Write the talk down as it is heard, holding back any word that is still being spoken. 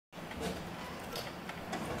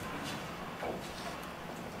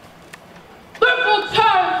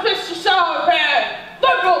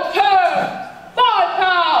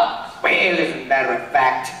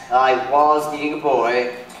I was needing a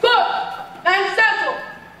boy. Good. Then settle.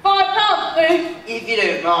 £5, please. If you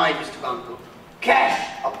don't mind, Mr. Buncle.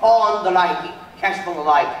 Cash upon the liking. Cash upon the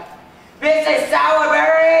liking. Mrs.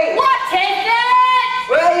 Sowerberry! What is it?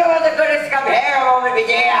 Will you have the goodness to come here a moment, my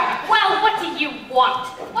dear? Well, what do you want?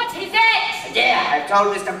 What is it? Dear, I've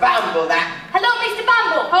told Mr. Bumble that... Hello, Mr.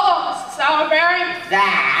 Bumble. Hello, Mrs. Sowerberry.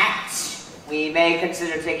 That we may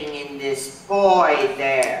consider taking in this boy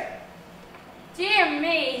there. Dear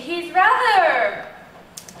me, he's rather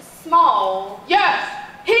small. Yes,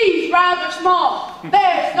 he's rather small.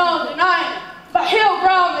 There's no denying it. But he'll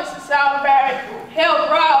grow, Mrs. Sowerberry. He'll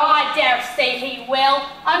grow. I dare say he will.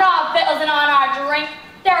 On our victuals and on our drink.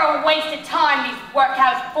 They're a waste of time, these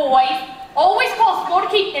workhouse boys. Always possible to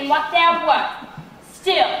keep in what they're worth.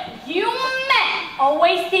 Still, you men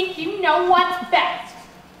always think you know what's best.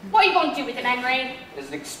 What are you going to do with him, Henry? There's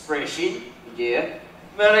an expression, my dear.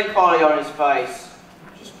 Melancholy on his face.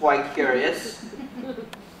 Just quite curious.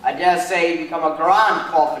 I dare say he'd become a grand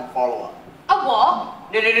coffin follower. A what?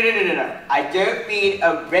 No. I don't mean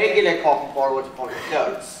a regular coffin follower to follow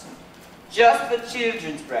notes. Just for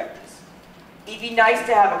children's practice. It'd be nice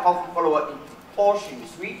to have a coffin follower in proportion,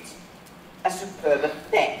 sweet. A superb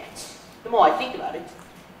effect. The more I think about it.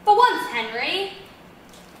 For once, Henry.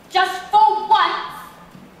 Just for once.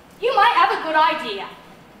 You might have a good idea.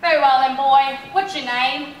 Very well then, boy. What's your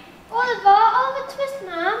name? Oliver Twist,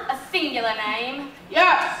 ma'am. A singular name.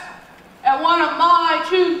 Yes, and one of my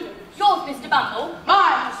choosing. Yours, Mr. Bumble.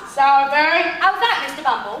 Mine, Mrs. Sowerberry. How's that, Mr.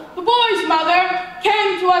 Bumble? The boy's mother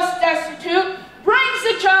came to us destitute, brings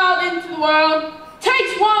the child into the world,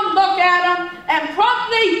 takes one look at him, and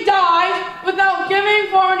promptly dies without giving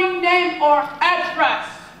forwarding name or address.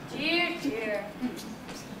 Dear, dear.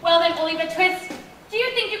 Well then, Oliver Twist, do you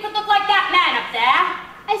think you could look like that man up there?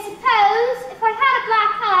 I suppose if I had a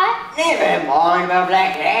black hat. Never mind about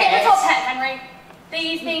black hats. Get your pet, Henry.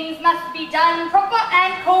 These things must be done proper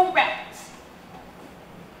and correct.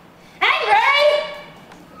 Henry!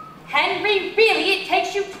 Henry, really, it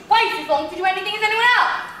takes you twice as long to do anything as anyone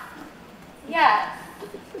else. Yes.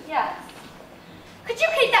 Could you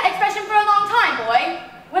keep that expression for a long time, boy?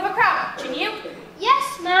 With a crowd watching you?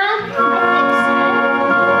 Yes, ma'am. I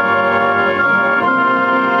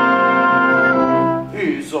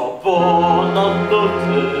He's a born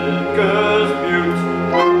undertaker's mute.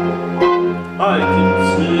 I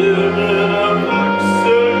can see him in a black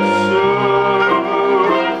silk shirt,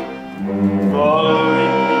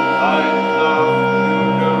 following behind the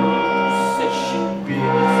funeral procession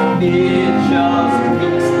with his just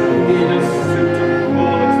beast in a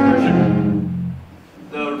suitable expression.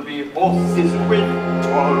 There'll be horses with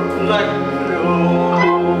tall black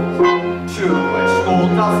clothes to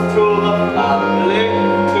escort us to the family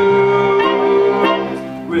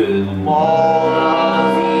tomb, with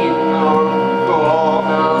mourners in the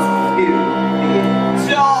corners who be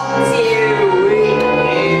taught to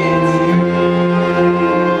weep.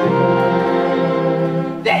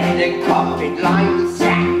 Then the coffin line is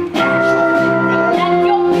sacked, That's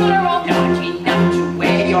your funeral. not enough to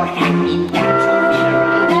wear your hat in natural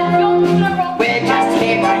funeral. That's your funeral. We're just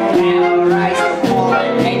here to terrorize the poor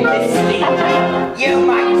and endlessly. You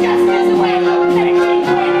might just as well have mentioned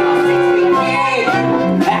when you're 6 feet deep.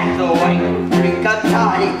 Back the way, drink a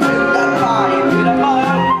toddy to the party, to the bar.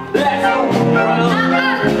 That's your funeral.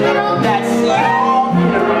 That's your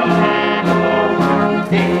funeral.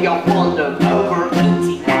 If you're fond of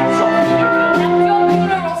overeating, that's your funeral. That's your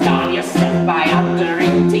funeral. Starve yourself by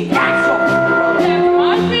undereating, that's your funeral. That's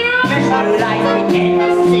my funeral. Visualize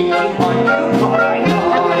begins sitting on you for a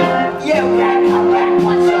God. You can come back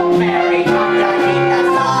once you're married underneath the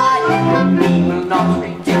sun. We will not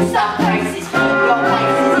reduce our prices, keep your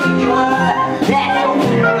prices in your word. That's your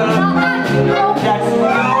funeral. That's your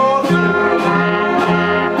funeral.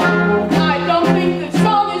 I don't think this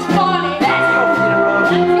song is funny. That's your funeral.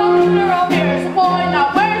 That's your funeral. Here's a boy, now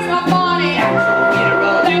where's my money? That's your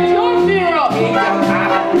funeral. That's your funeral. Need your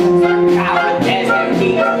power, but there's no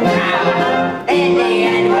need for power. In the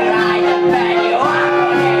end, we'll either burn you up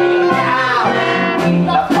or lay you down.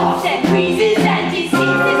 The force and squeezes and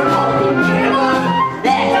diseases called incurable.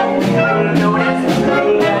 There's a funeral known as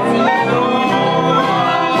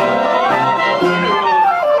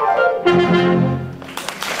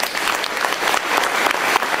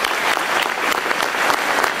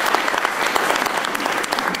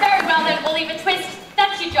Very well then, Oliver Twist.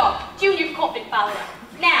 That's your job. Junior coffin follower.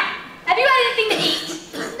 Now, have you had anything to eat?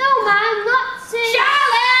 No, ma'am, not since.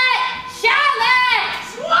 Charlotte! Charlotte!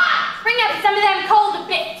 What? Bring up some of them cold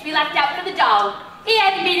bits we left out for the dog. He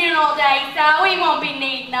hasn't been in all day, so he won't be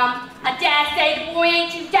needing them. A dare say the boy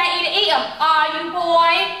ain't too dainty to eat 'em, are you,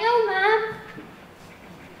 boy? No, ma'am.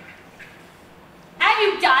 Have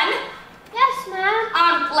you done? Yes, ma'am.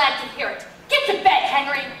 I'm glad to hear it. Get to bed,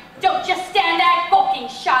 Henry. Don't just stand there gawking,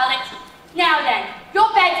 Charlotte. Now then,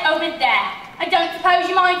 your bed's over there. I don't suppose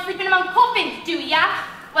you mind sleeping among coffins, do ya?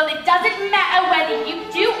 Well, it doesn't matter whether you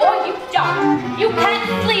do or you don't. You can't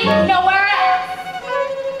sleep nowhere else.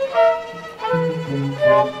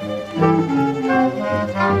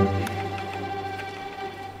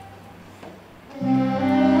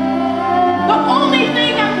 The only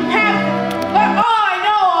thing that can happen, that I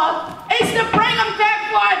know of, is to bring him back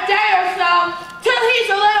for a day or so, till he's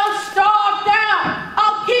a little starved down.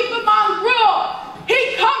 I'll keep him on gruel.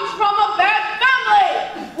 He comes from a bad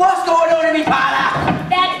family. What's going on in me parlor?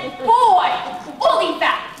 That boy,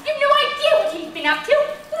 Oliver, you've no idea what he's been up to.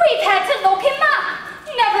 We've had to look him up.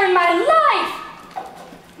 Never in my life.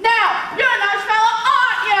 Now, you're a nice fella,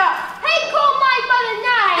 aren't you? He called my brother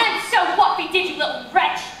name. And so what we did, you little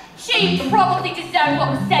wretch? She probably deserved what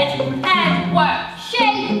was said and worse.